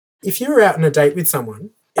If you were out on a date with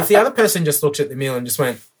someone, if the other person just looked at the meal and just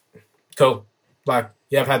went, cool, like,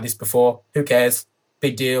 yeah, I've had this before, who cares?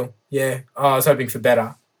 Big deal. Yeah, oh, I was hoping for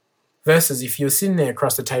better. Versus if you were sitting there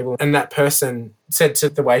across the table and that person said to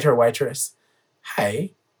the waiter or waitress,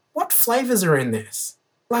 hey, what flavours are in this?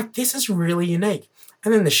 Like, this is really unique.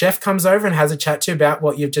 And then the chef comes over and has a chat to you about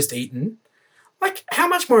what you've just eaten. Like, how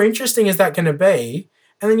much more interesting is that going to be?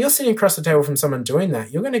 And then you're sitting across the table from someone doing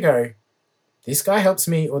that. You're going to go, this guy helps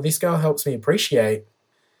me or this girl helps me appreciate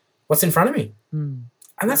what's in front of me. Mm.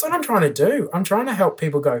 And that's what I'm trying to do. I'm trying to help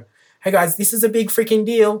people go, hey, guys, this is a big freaking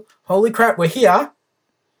deal. Holy crap, we're here.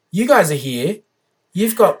 You guys are here.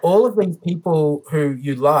 You've got all of these people who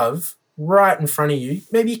you love right in front of you.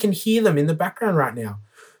 Maybe you can hear them in the background right now.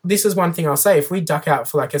 This is one thing I'll say. If we duck out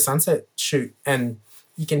for like a sunset shoot and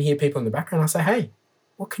you can hear people in the background, I'll say, hey,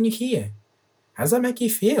 what can you hear? How does that make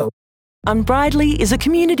you feel? Unbridely is a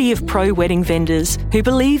community of pro wedding vendors who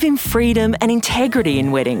believe in freedom and integrity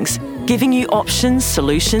in weddings, giving you options,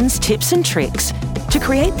 solutions, tips and tricks to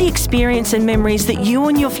create the experience and memories that you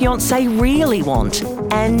and your fiancé really want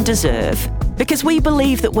and deserve. Because we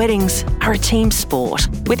believe that weddings are a team sport.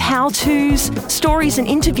 With how-tos, stories and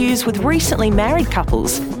interviews with recently married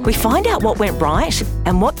couples, we find out what went right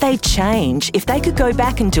and what they'd change if they could go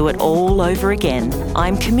back and do it all over again.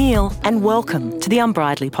 I'm Camille and welcome to the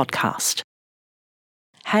Unbridely podcast.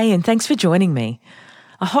 Hey, and thanks for joining me.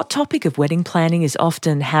 A hot topic of wedding planning is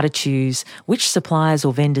often how to choose which suppliers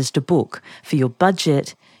or vendors to book for your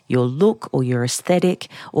budget, your look or your aesthetic,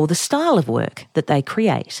 or the style of work that they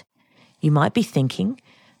create. You might be thinking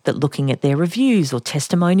that looking at their reviews or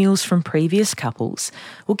testimonials from previous couples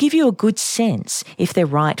will give you a good sense if they're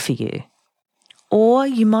right for you. Or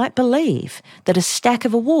you might believe that a stack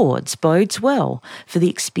of awards bodes well for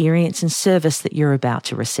the experience and service that you're about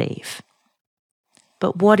to receive.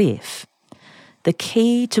 But what if the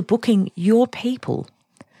key to booking your people,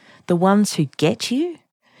 the ones who get you,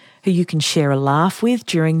 who you can share a laugh with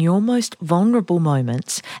during your most vulnerable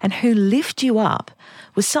moments and who lift you up,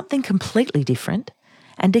 was something completely different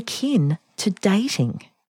and akin to dating?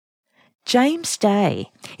 James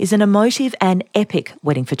Day is an emotive and epic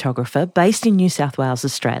wedding photographer based in New South Wales,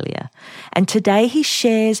 Australia. And today he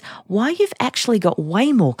shares why you've actually got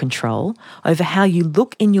way more control over how you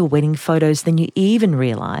look in your wedding photos than you even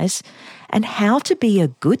realise, and how to be a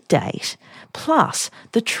good date, plus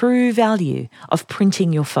the true value of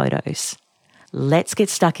printing your photos. Let's get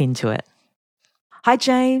stuck into it. Hi,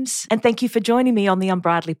 James, and thank you for joining me on the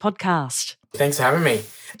Unbridely podcast. Thanks for having me.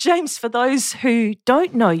 James, for those who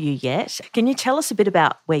don't know you yet, can you tell us a bit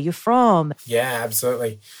about where you're from? Yeah,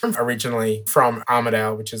 absolutely. I'm originally from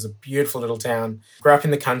Armidale, which is a beautiful little town. Grew up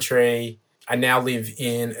in the country. I now live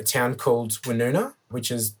in a town called Woonona,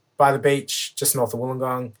 which is by the beach, just north of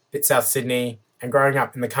Wollongong, a bit south Sydney. And growing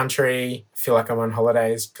up in the country, I feel like I'm on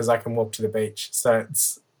holidays because I can walk to the beach. So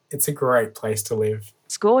it's a great place to live.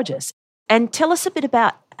 It's gorgeous. And tell us a bit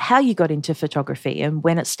about how you got into photography and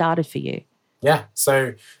when it started for you. Yeah,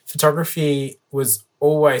 so photography was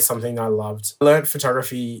always something I loved. I learned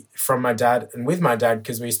photography from my dad and with my dad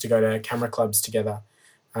because we used to go to camera clubs together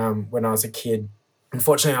when I was a kid.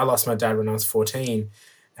 Unfortunately, I lost my dad when I was 14.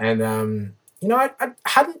 And, I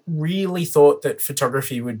hadn't really thought that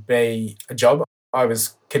photography would be a job. I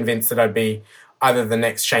was convinced that I'd be either the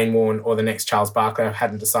next Shane Warne or the next Charles Barkley. I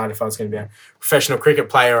hadn't decided if I was going to be a professional cricket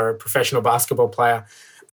player or a professional basketball player.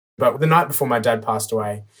 But the night before my dad passed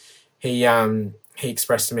away, he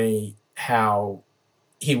expressed to me how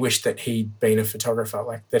he wished that he'd been a photographer,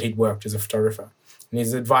 like that he'd worked as a photographer. And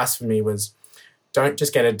his advice for me was, don't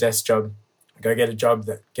just get a desk job, go get a job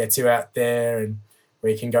that gets you out there and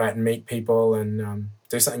where you can go out and meet people and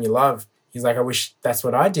do something you love. He's like, I wish that's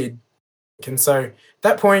what I did. And so at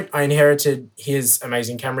that point, I inherited his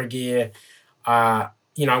amazing camera gear. I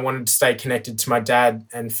wanted to stay connected to my dad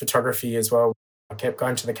and photography as well. I kept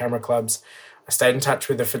going to the camera clubs. I stayed in touch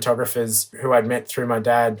with the photographers who I'd met through my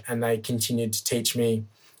dad, and they continued to teach me.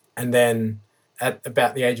 And then at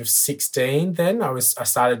about the age of 16, then I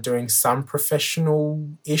started doing some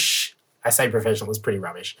professional-ish. I say professional, it was pretty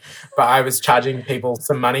rubbish, but I was charging people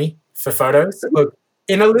some money for photos. Look,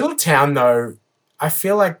 in a little town though, I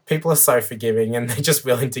feel like people are so forgiving and they're just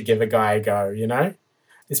willing to give a guy a go, you know?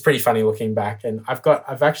 It's pretty funny looking back. And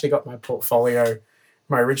I've actually got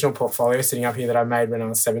my original portfolio sitting up here that I made when I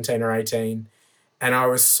was 17 or 18. And I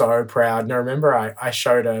was so proud. And I remember I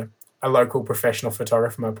showed a local professional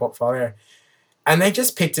photographer my portfolio and they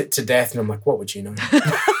just picked it to death. And I'm like, what would you know?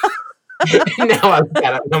 Now I look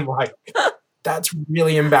at it and I'm like, that's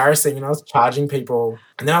really embarrassing. And I was charging people.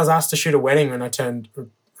 And then I was asked to shoot a wedding when I think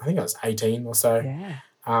I was 18 or so. Yeah.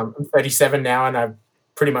 I'm 37 now and I've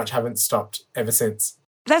pretty much haven't stopped ever since.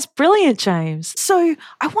 That's brilliant, James. So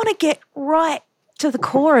I want to get right to the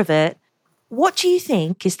core of it. What do you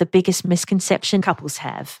think is the biggest misconception couples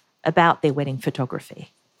have about their wedding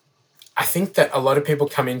photography? I think that a lot of people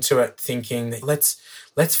come into it thinking that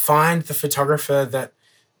let's find the photographer that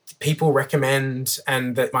people recommend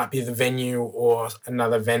and that might be the venue or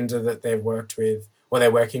another vendor that they've worked with or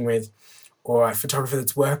they're working with, or a photographer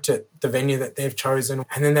that's worked at the venue that they've chosen.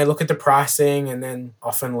 And then they look at the pricing and then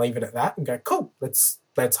often leave it at that and go, cool, let's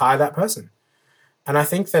hire that person. And I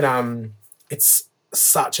think that it's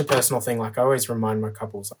such a personal thing. Like I always remind my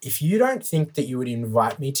couples, if you don't think that you would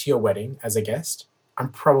invite me to your wedding as a guest, I'm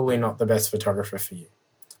probably not the best photographer for you.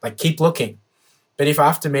 Like keep looking. But if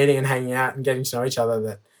after meeting and hanging out and getting to know each other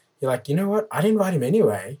that you're like, you know what, I'd invite him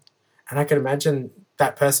anyway. And I could imagine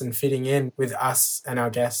that person fitting in with us and our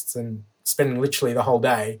guests and spending literally the whole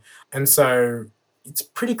day. And so it's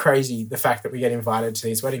pretty crazy, the fact that we get invited to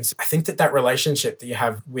these weddings. I think that relationship that you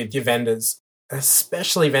have with your vendors,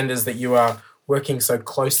 especially vendors that you are working so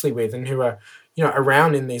closely with and who are,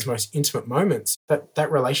 around in these most intimate moments,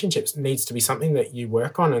 that relationship needs to be something that you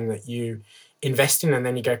work on and that you invest in, and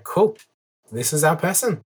then you go, cool, this is our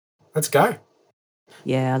person. Let's go.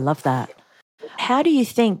 Yeah, I love that. How do you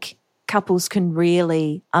think couples can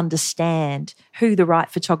really understand who the right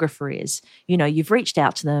photographer is? You've reached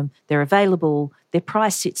out to them, they're available, their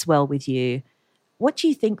price sits well with you. What do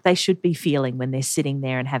you think they should be feeling when they're sitting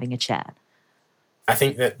there and having a chat? I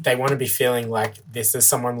think that they want to be feeling like this is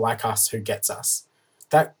someone like us who gets us.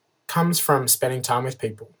 That comes from spending time with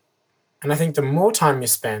people. And I think the more time you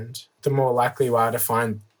spend, the more likely you are to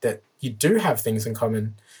find that you do have things in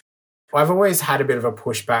common. I've always had a bit of a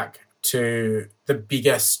pushback to the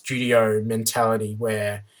bigger studio mentality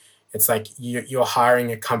where it's like you're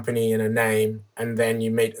hiring a company and a name, and then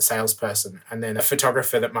you meet a salesperson, and then a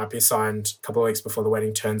photographer that might be assigned a couple of weeks before the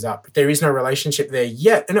wedding turns up. There is no relationship there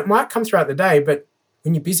yet, and it might come throughout the day, but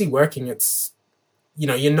when you're busy working, it's,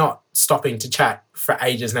 you're not stopping to chat for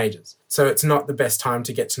ages and ages. So it's not the best time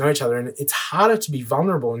to get to know each other, and it's harder to be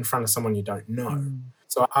vulnerable in front of someone you don't know. Mm.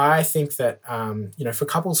 So I think that, for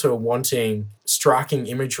couples who are wanting striking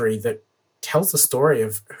imagery that tells the story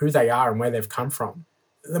of who they are and where they've come from,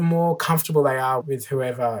 the more comfortable they are with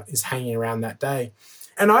whoever is hanging around that day.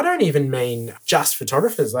 And I don't even mean just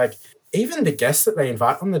photographers, like even the guests that they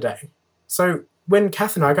invite on the day. So when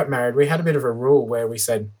Kath and I got married, we had a bit of a rule where we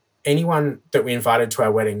said anyone that we invited to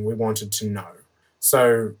our wedding, we wanted to know.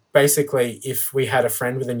 So basically, if we had a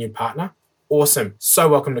friend with a new partner, awesome, so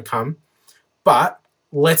welcome to come. But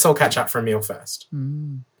let's all catch up for a meal first.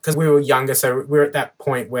 Because we were younger, so we were at that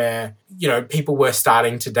point where, people were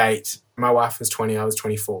starting to date. My wife was 20, I was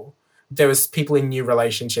 24. There was people in new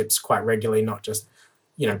relationships quite regularly, not just,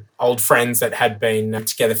 old friends that had been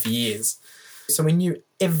together for years. So we knew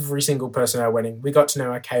every single person at our wedding. We got to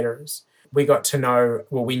know our caterers. We got to know,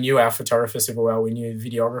 we knew our photographer super well. We knew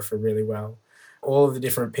the videographer really well. All of the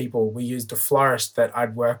different people. We used a florist that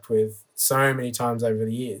I'd worked with so many times over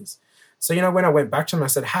the years. So, when I went back to them, I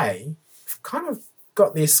said, hey, I've kind of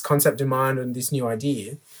got this concept in mind and this new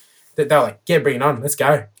idea. That they're like, yeah, bring it on, let's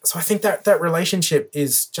go. So I think that relationship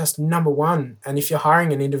is just number one. And if you're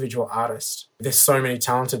hiring an individual artist, there's so many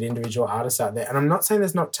talented individual artists out there. And I'm not saying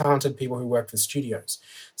there's not talented people who work for studios.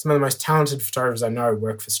 Some of the most talented photographers I know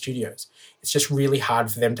work for studios. It's just really hard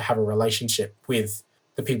for them to have a relationship with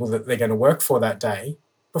the people that they're going to work for that day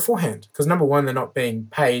beforehand. Because number one, they're not being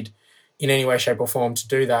paid in any way, shape or form to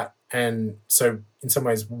do that. And so in some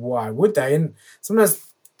ways, why would they? And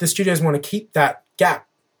sometimes the studios want to keep that gap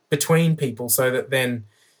between people so that then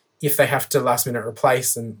if they have to last minute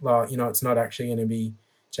replace and, it's not actually going to be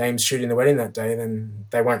James shooting the wedding that day, then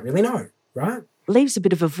they won't really know, right? Leaves a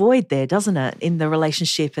bit of a void there, doesn't it, in the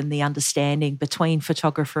relationship and the understanding between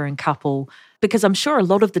photographer and couple? Because I'm sure a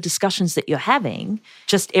lot of the discussions that you're having,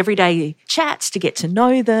 just everyday chats to get to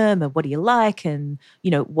know them and what do you like and,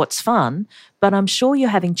 what's fun. But I'm sure you're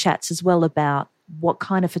having chats as well about what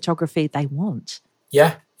kind of photography they want.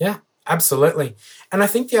 Yeah. Absolutely. And I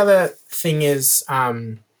think the other thing is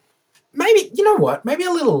maybe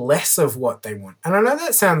a little less of what they want. And I know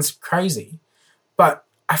that sounds crazy, but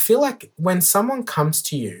I feel like when someone comes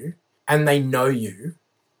to you and they know you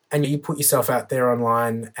and you put yourself out there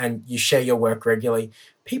online and you share your work regularly,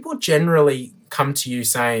 people generally come to you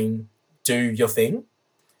saying, do your thing.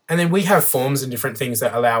 And then we have forms and different things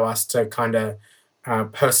that allow us to kind of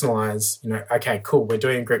personalize, okay, cool, we're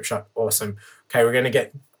doing a group shot, awesome. Okay, we're going to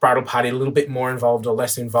get bridal party a little bit more involved or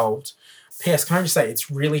less involved. P.S., can I just say, it's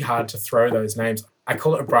really hard to throw those names. I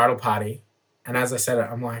call it a bridal party. And as I said it,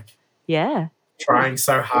 I'm like, yeah, trying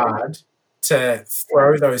so hard to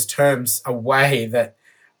throw those terms away that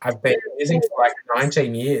I've been using for like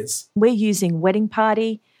 19 years. We're using Wedding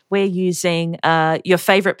Party. We're using your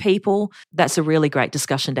favourite people. That's a really great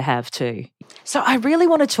discussion to have too. So I really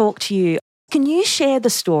want to talk to you. Can you share the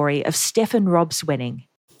story of Steph and Rob's wedding?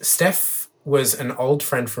 Steph was an old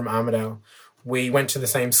friend from Armidale. We went to the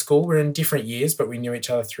same school. We're in different years, but we knew each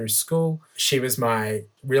other through school. She was my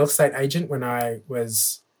real estate agent when I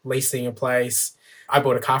was leasing a place. I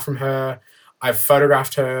bought a car from her. I've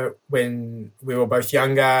photographed her when we were both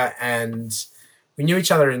younger, and we knew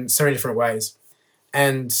each other in so many different ways.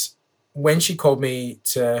 And when she called me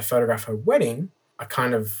to photograph her wedding, I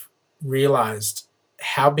kind of realized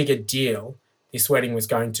how big a deal this wedding was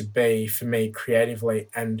going to be for me creatively.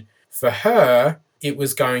 And for her, it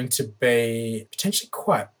was going to be potentially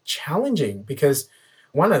quite challenging, because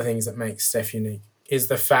one of the things that makes Steph unique is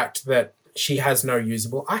the fact that she has no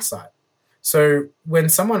usable eyesight. So when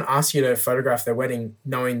someone asks you to photograph their wedding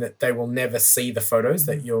knowing that they will never see the photos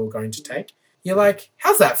that you're going to take, you're like,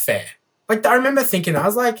 how's that fair? Like, I remember thinking, I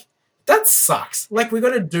was like, that sucks. Like, we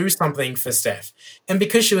got to do something for Steph. And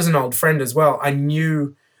because she was an old friend as well, I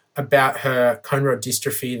knew about her cone rod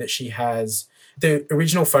dystrophy that she has. The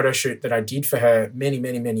original photo shoot that I did for her many,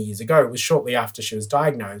 many, many years ago was shortly after she was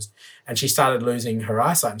diagnosed, and she started losing her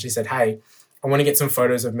eyesight. And she said, hey, I want to get some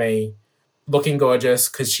photos of me looking gorgeous,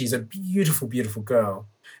 because she's a beautiful, beautiful girl,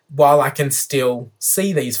 while I can still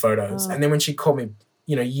see these photos. And then when she called me,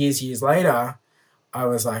 years later, I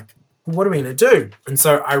was like, what are we going to do? And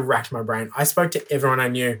so I racked my brain. I spoke to everyone I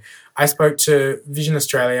knew. I spoke to Vision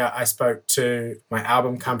Australia. I spoke to my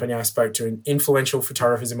album company. I spoke to influential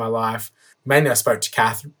photographers in my life. Mainly I spoke to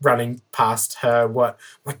Kath, running past her. What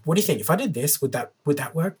do you think? If I did this, would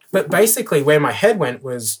that work? But basically where my head went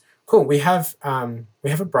was, cool, we have a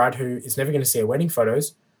bride who is never going to see her wedding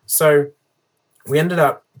photos. So we ended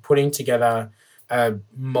up putting together a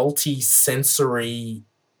multi-sensory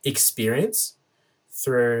experience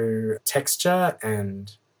through texture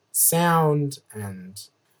and sound and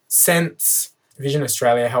sense. Vision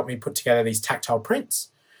Australia helped me put together these tactile prints.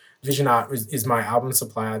 Vision Art is my album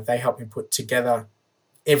supplier. They helped me put together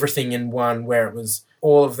everything in one, where it was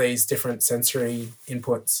all of these different sensory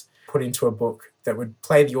inputs put into a book that would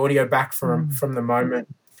play the audio back from the moment.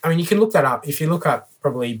 I mean, you can look that up. If you look up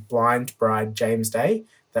probably Blind Bride James Day,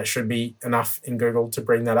 that should be enough in Google to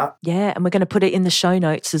bring that up. Yeah, and we're going to put it in the show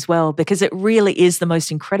notes as well, because it really is the most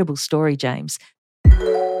incredible story, James.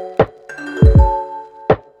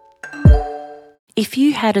 If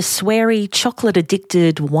you had a sweary,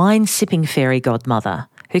 chocolate-addicted, wine-sipping fairy godmother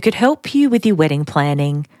who could help you with your wedding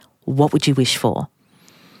planning, what would you wish for?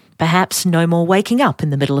 Perhaps no more waking up in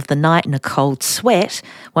the middle of the night in a cold sweat,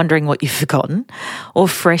 wondering what you've forgotten, or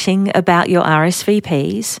fretting about your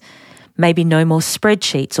RSVPs. Maybe no more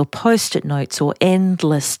spreadsheets or post-it notes or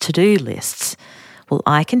endless to-do lists. Well,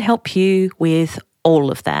 I can help you with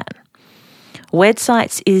all of that.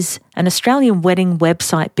 Wedsites is an Australian wedding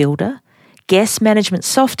website builder, guest management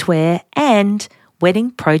software, and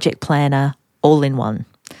wedding project planner all in one.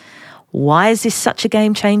 Why is this such a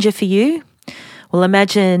game changer for you? Well,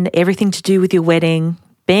 imagine everything to do with your wedding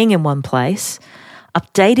being in one place,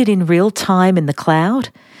 updated in real time in the cloud,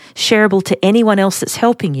 shareable to anyone else that's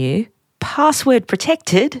helping you, password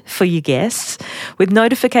protected for your guests, with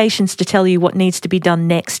notifications to tell you what needs to be done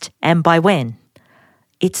next and by when.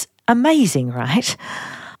 It's amazing, right?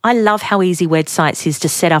 I love how easy Wedsites is to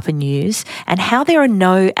set up and use, and how there are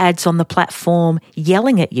no ads on the platform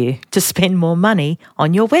yelling at you to spend more money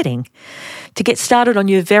on your wedding. To get started on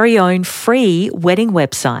your very own free wedding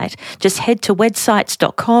website, just head to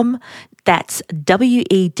wedsites.com. That's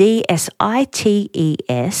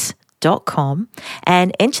WEDSITES.com,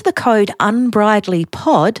 and enter the code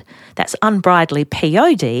UNBRIDELYPOD, that's Unbridely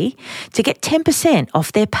POD, to get 10%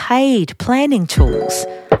 off their paid planning tools.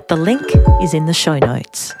 The link is in the show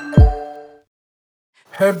notes.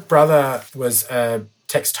 Her brother was a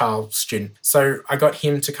textile student, so I got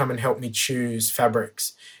him to come and help me choose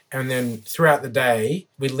fabrics. And then throughout the day,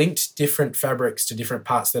 we linked different fabrics to different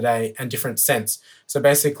parts of the day and different scents. So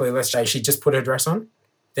basically, let's say she just put her dress on,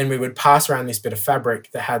 then we would pass around this bit of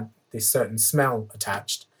fabric that had this certain smell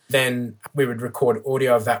attached. Then we would record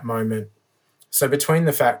audio of that moment. So between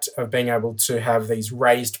the fact of being able to have these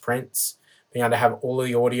raised prints, being able to have all of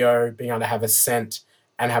the audio, being able to have a scent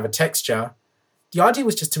and have a texture, the idea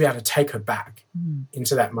was just to be able to take her back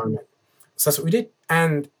into that moment. So that's what we did.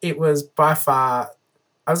 And it was by far,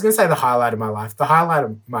 I was going to say the highlight of my life. The highlight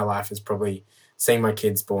of my life is probably seeing my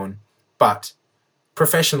kids born. But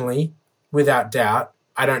professionally, without doubt,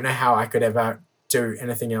 I don't know how I could ever do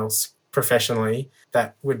anything else professionally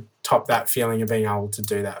that would top that feeling of being able to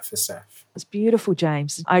do that for Steph. It's beautiful,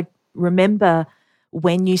 James. I remember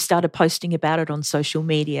when you started posting about it on social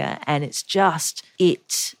media, and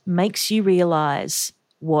it makes you realize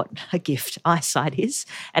what a gift eyesight is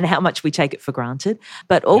and how much we take it for granted,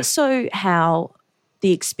 but also how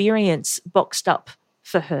the experience boxed up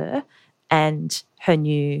for her and her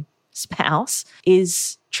new spouse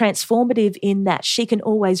is transformative in that she can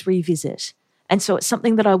always revisit. And so it's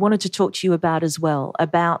something that I wanted to talk to you about as well,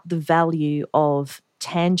 about the value of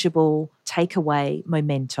tangible takeaway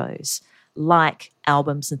mementos like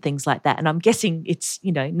albums and things like that. And I'm guessing it's,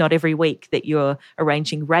 not every week that you're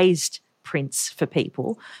arranging raised prints for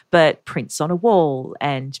people, but prints on a wall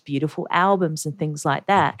and beautiful albums and things like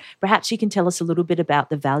that. Perhaps you can tell us a little bit about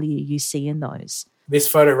the value you see in those. This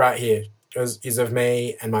photo right here is of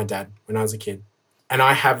me and my dad when I was a kid. And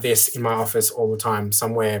I have this in my office all the time,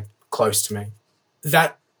 somewhere close to me.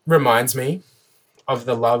 That reminds me of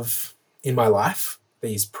the love in my life,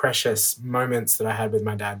 these precious moments that I had with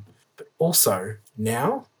my dad. But also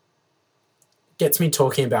now gets me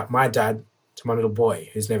talking about my dad to my little boy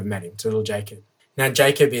who's never met him, to little Jacob. Now,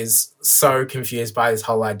 Jacob is so confused by this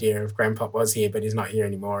whole idea of Grandpa was here, but he's not here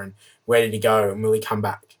anymore. And where did he go? And will he come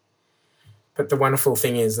back? But the wonderful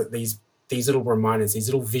thing is that these little reminders, these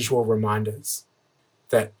little visual reminders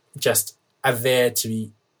that just are there to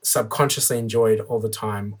be subconsciously enjoyed all the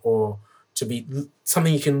time, or to be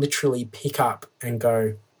something you can literally pick up and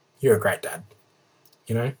go, you're a great dad,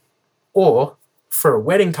 Or for a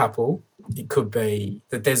wedding couple, it could be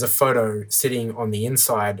that there's a photo sitting on the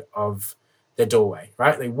inside of their doorway,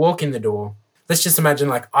 right? They walk in the door. Let's just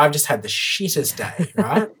imagine I've just had the shittest day,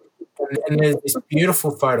 right? and there's this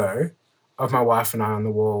beautiful photo of my wife and I on the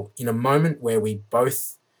wall in a moment where we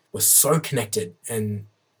both were so connected and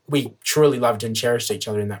we truly loved and cherished each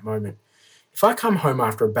other in that moment. If I come home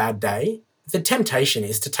after a bad day, the temptation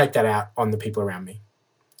is to take that out on the people around me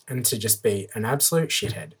and to just be an absolute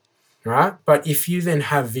shithead, right? But if you then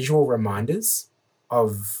have visual reminders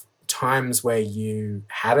of times where you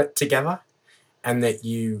had it together and that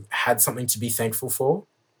you had something to be thankful for,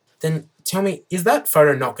 then tell me, is that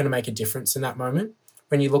photo not going to make a difference in that moment?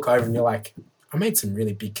 When you look over and you're like, I made some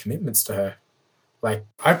really big commitments to her.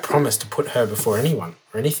 I promised to put her before anyone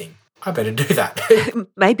or anything. I better do that.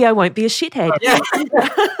 Maybe I won't be a shithead. Yeah.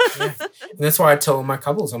 And that's why I tell all my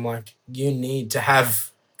couples, I'm like, you need to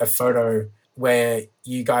have a photo where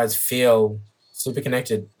you guys feel super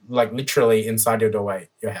connected, literally inside your doorway,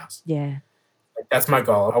 your house. Yeah. That's my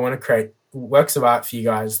goal. I want to create works of art for you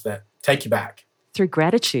guys that take you back. Through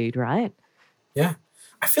gratitude, right? Yeah.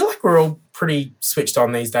 I feel like we're all pretty switched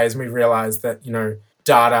on these days, and we realize that,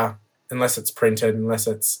 data, unless it's printed, unless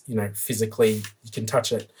it's, physically you can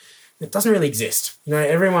touch it, it doesn't really exist.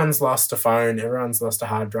 Everyone's lost a phone, everyone's lost a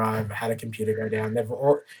hard drive, had a computer go down.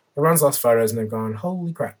 Everyone's lost photos and they've gone,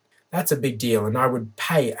 holy crap, that's a big deal. And I would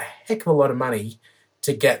pay a heck of a lot of money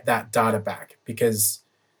to get that data back, because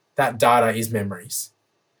that data is memories.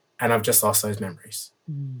 And I've just lost those memories.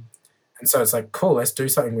 Mm. And so it's like, cool, let's do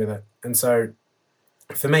something with it. And so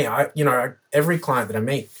for me, every client that I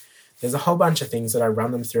meet, there's a whole bunch of things that I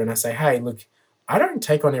run them through, and I say, hey, look, I don't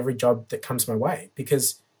take on every job that comes my way,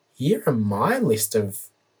 because here are my list of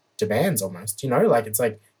demands almost, it's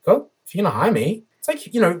like, cool, if you're going to hire me, it's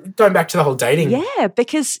like, going back to the whole dating. Yeah,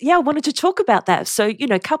 because, I wanted to talk about that. So,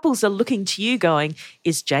 couples are looking to you going,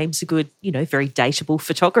 is James a good, very dateable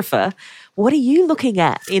photographer? What are you looking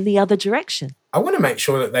at in the other direction? I want to make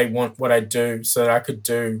sure that they want what I do so that I could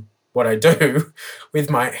do what I do with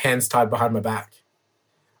my hands tied behind my back.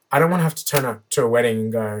 I don't want to have to turn up to a wedding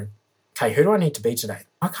and go, okay, who do I need to be today?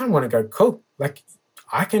 I kind of want to go, cool,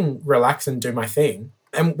 I can relax and do my thing.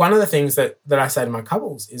 And one of the things that I say to my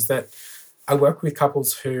couples is that I work with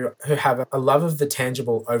couples who have a love of the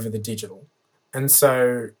tangible over the digital. And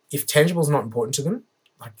so if tangible is not important to them,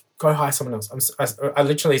 go hire someone else. I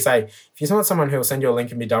literally say, if you want someone who will send you a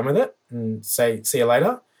link and be done with it and say, see you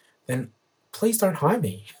later, then please don't hire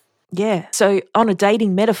me. Yeah. So on a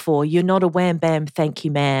dating metaphor, you're not a wham, bam, thank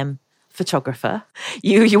you, ma'am photographer.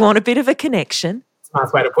 You want a bit of a connection.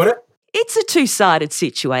 Nice way to put it. It's a two-sided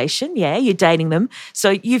situation. Yeah, you're dating them.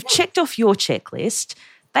 So you've checked off your checklist.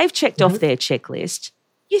 They've checked off their checklist.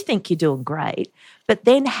 You think you're doing great. But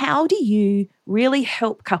then how do you really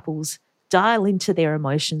help couples dial into their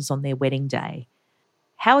emotions on their wedding day?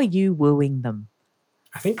 How are you wooing them?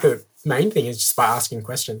 I think the main thing is just by asking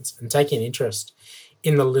questions and taking an interest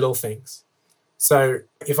in the little things. So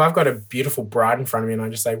if I've got a beautiful bride in front of me and I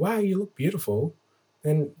just say, wow, you look beautiful,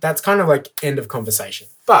 then that's kind of end of conversation.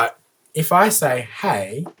 But if I say,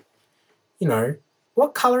 hey,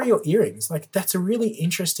 what color are your earrings? That's a really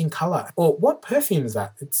interesting color. Or what perfume is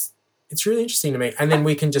that? It's really interesting to me. And then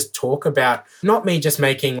we can just talk about, not me just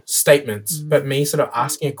making statements, but me sort of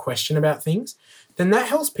asking a question about things. Then that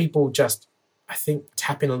helps people just, I think,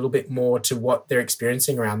 tap in a little bit more to what they're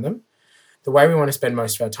experiencing around them. The way we want to spend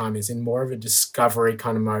most of our time is in more of a discovery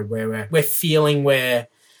kind of mode where we're feeling we're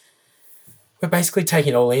basically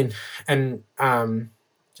taking it all in and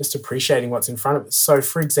just appreciating what's in front of us. So,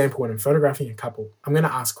 for example, when I'm photographing a couple, I'm going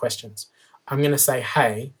to ask questions. I'm going to say,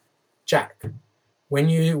 hey, Jack, when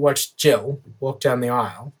you watched Jill walk down the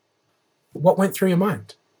aisle, what went through your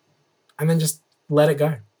mind? And then just let it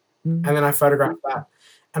go. And then I photograph that.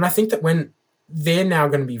 And I think that when they're now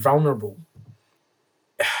going to be vulnerable,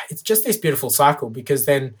 it's just this beautiful cycle, because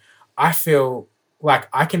then I feel like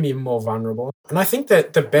I can be more vulnerable. And I think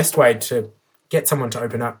that the best way to get someone to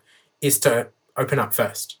open up is to open up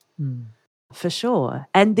first. For sure.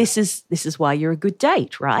 And this is why you're a good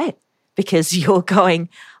date, right? Because you're going,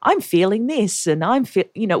 I'm feeling this, and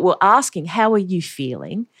we're asking, how are you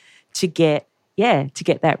feeling, to get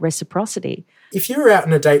that reciprocity. If you were out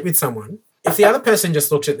on a date with someone, if the other person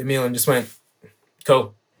just looked at the meal and just went,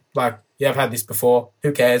 cool, like, yeah, I've had this before,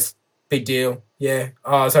 who cares? Big deal. Yeah.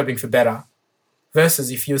 Oh, I was hoping for better.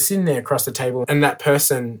 Versus if you were sitting there across the table and that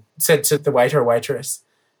person said to the waiter or waitress,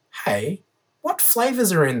 hey, what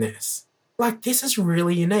flavors are in this? Like, this is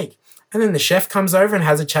really unique. And then the chef comes over and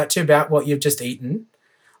has a chat to you about what you've just eaten.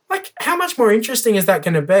 Like, how much more interesting is that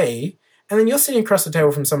going to be? And then you're sitting across the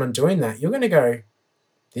table from someone doing that. You're going to go,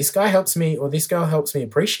 this guy helps me, or this girl helps me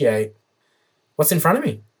appreciate what's in front of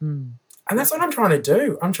me. And that's what I'm trying to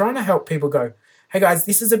do. I'm trying to help people go, hey guys,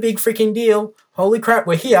 this is a big freaking deal. Holy crap,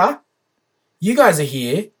 we're here. You guys are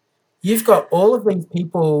here. You've got all of these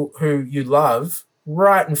people who you love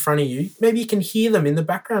right in front of you. Maybe you can hear them in the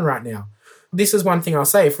background right now. This is one thing I'll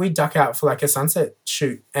say. If we duck out for like a sunset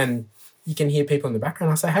shoot and you can hear people in the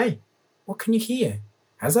background, I'll say, hey, what can you hear?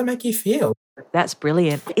 How does that make you feel? That's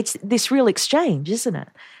brilliant. It's this real exchange, isn't it?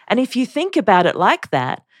 And if you think about it like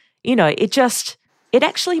that, it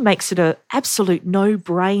actually makes it an absolute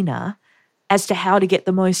no-brainer as to how to get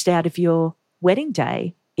the most out of your wedding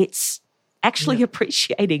day. It's actually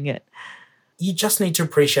appreciating it. You just need to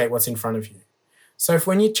appreciate what's in front of you. So if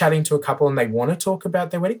when you're chatting to a couple and they want to talk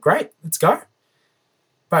about their wedding, great, let's go.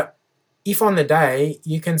 But if on the day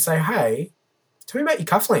you can say, hey, tell me about your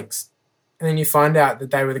cufflinks. And then you find out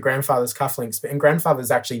that they were the grandfather's cufflinks, and grandfather's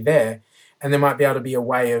actually there, and there might be able to be a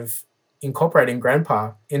way of incorporating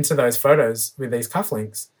grandpa into those photos with these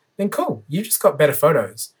cufflinks, then cool. You just got better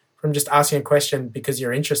photos from just asking a question because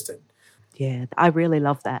you're interested. Yeah, I really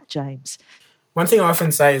love that, James. One thing I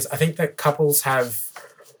often say is I think that couples have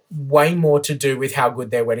way more to do with how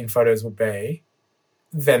good their wedding photos will be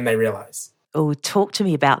than they realise. Oh, talk to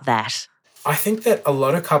me about that. I think that a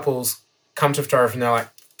lot of couples come to photography and they're like,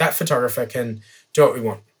 that photographer can do what we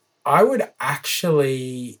want. I would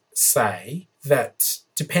actually say that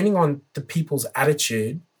depending on the people's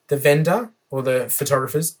attitude, the vendor or the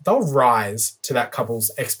photographers, they'll rise to that couple's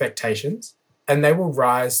expectations, and they will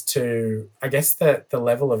rise to, I guess, the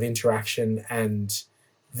level of interaction and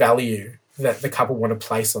value that the couple want to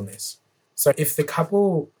place on this. So if the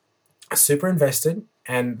couple are super invested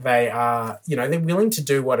and they are, they're willing to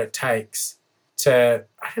do what it takes to,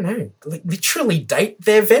 literally date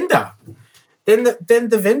their vendor, then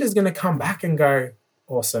the vendor's going to come back and go,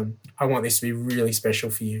 awesome, I want this to be really special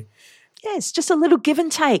for you. Yeah, it's just a little give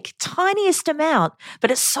and take, tiniest amount, but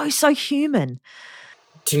it's so human.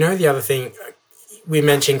 Do you know the other thing? We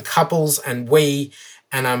mentioned couples and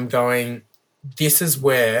I'm going, this is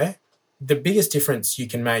where the biggest difference you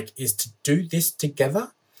can make is to do this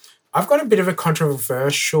together. I've got a bit of a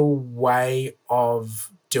controversial way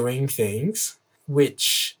of doing things,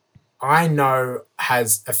 which I know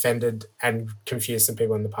has offended and confused some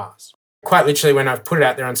people in the past. Quite literally, when I've put it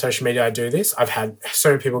out there on social media, I do this. I've had so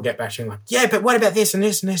many people get back to me like, yeah, but what about this and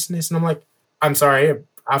this and this and this? And I'm like, I'm sorry,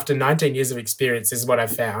 after 19 years of experience, this is what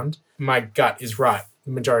I've found. My gut is right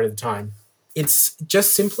the majority of the time. It's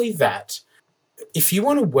just simply that if you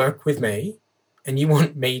want to work with me and you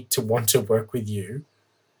want me to want to work with you,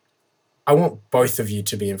 I want both of you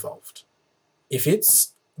to be involved. If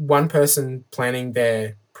it's one person planning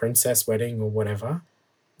their princess wedding or whatever,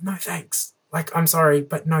 no thanks. Like, I'm sorry,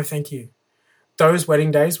 but no thank you. Those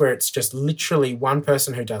wedding days where it's just literally one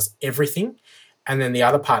person who does everything and then the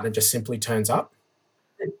other partner just simply turns up.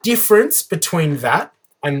 The difference between that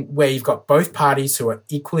and where you've got both parties who are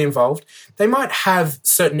equally involved, they might have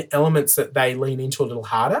certain elements that they lean into a little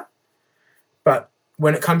harder, but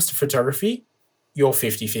when it comes to photography, you're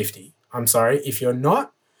 50-50. I'm sorry, if you're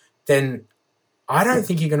not, then I don't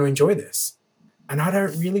think you're going to enjoy this. And I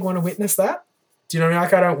don't really want to witness that. Do you know what I mean?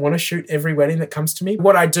 Like, I don't want to shoot every wedding that comes to me.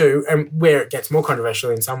 What I do, and where it gets more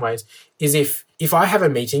controversial in some ways, is if I have a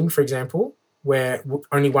meeting, for example, where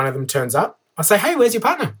only one of them turns up, I'll say, hey, where's your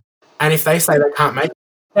partner? And if they say they can't make it,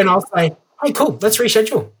 then I'll say, hey, cool, let's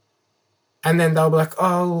reschedule. And then they'll be like,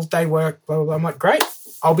 oh, they work, blah, blah, blah. I'm like, great,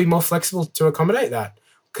 I'll be more flexible to accommodate that,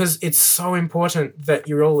 because it's so important that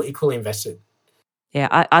you're all equally invested.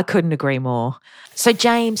 Yeah, I couldn't agree more. So,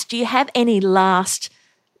 James, do you have any last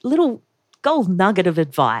little gold nugget of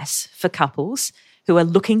advice for couples who are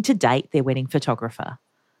looking to date their wedding photographer?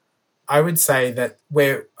 I would say that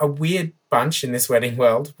we're a weird bunch in this wedding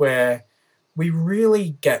world where we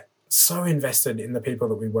really get so invested in the people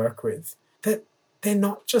that we work with that they're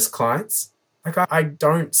not just clients. Like, I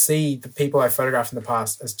don't see the people I photographed in the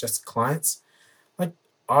past as just clients. Like,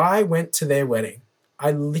 I went to their wedding.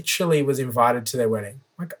 I literally was invited to their wedding.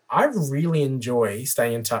 Like, I really enjoy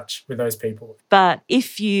staying in touch with those people. But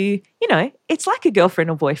if it's like a girlfriend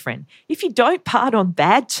or boyfriend. If you don't part on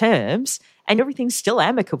bad terms and everything's still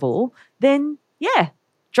amicable, then yeah,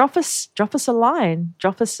 drop us a line,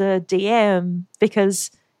 drop us a DM,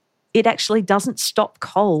 because it actually doesn't stop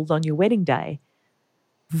cold on your wedding day.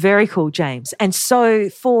 Very cool, James. And so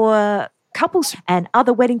for couples and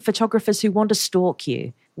other wedding photographers who want to stalk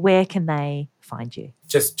you, where can they find you?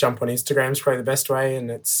 Just jump on Instagram is probably the best way, and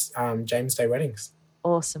it's James Day Weddings.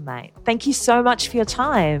 Awesome, mate. Thank you so much for your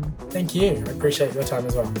time. Thank you. I appreciate your time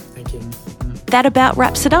as well. Thank you. That about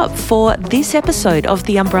wraps it up for this episode of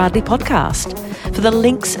the Unbridely podcast. For the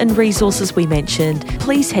links and resources we mentioned,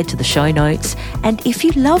 please head to the show notes. And if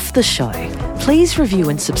you love the show, please review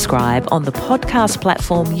and subscribe on the podcast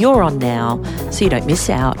platform you're on now so you don't miss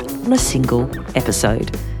out on a single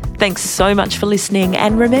episode. Thanks so much for listening,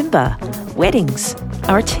 and remember, weddings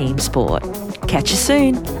are a team sport. Catch you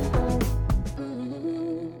soon.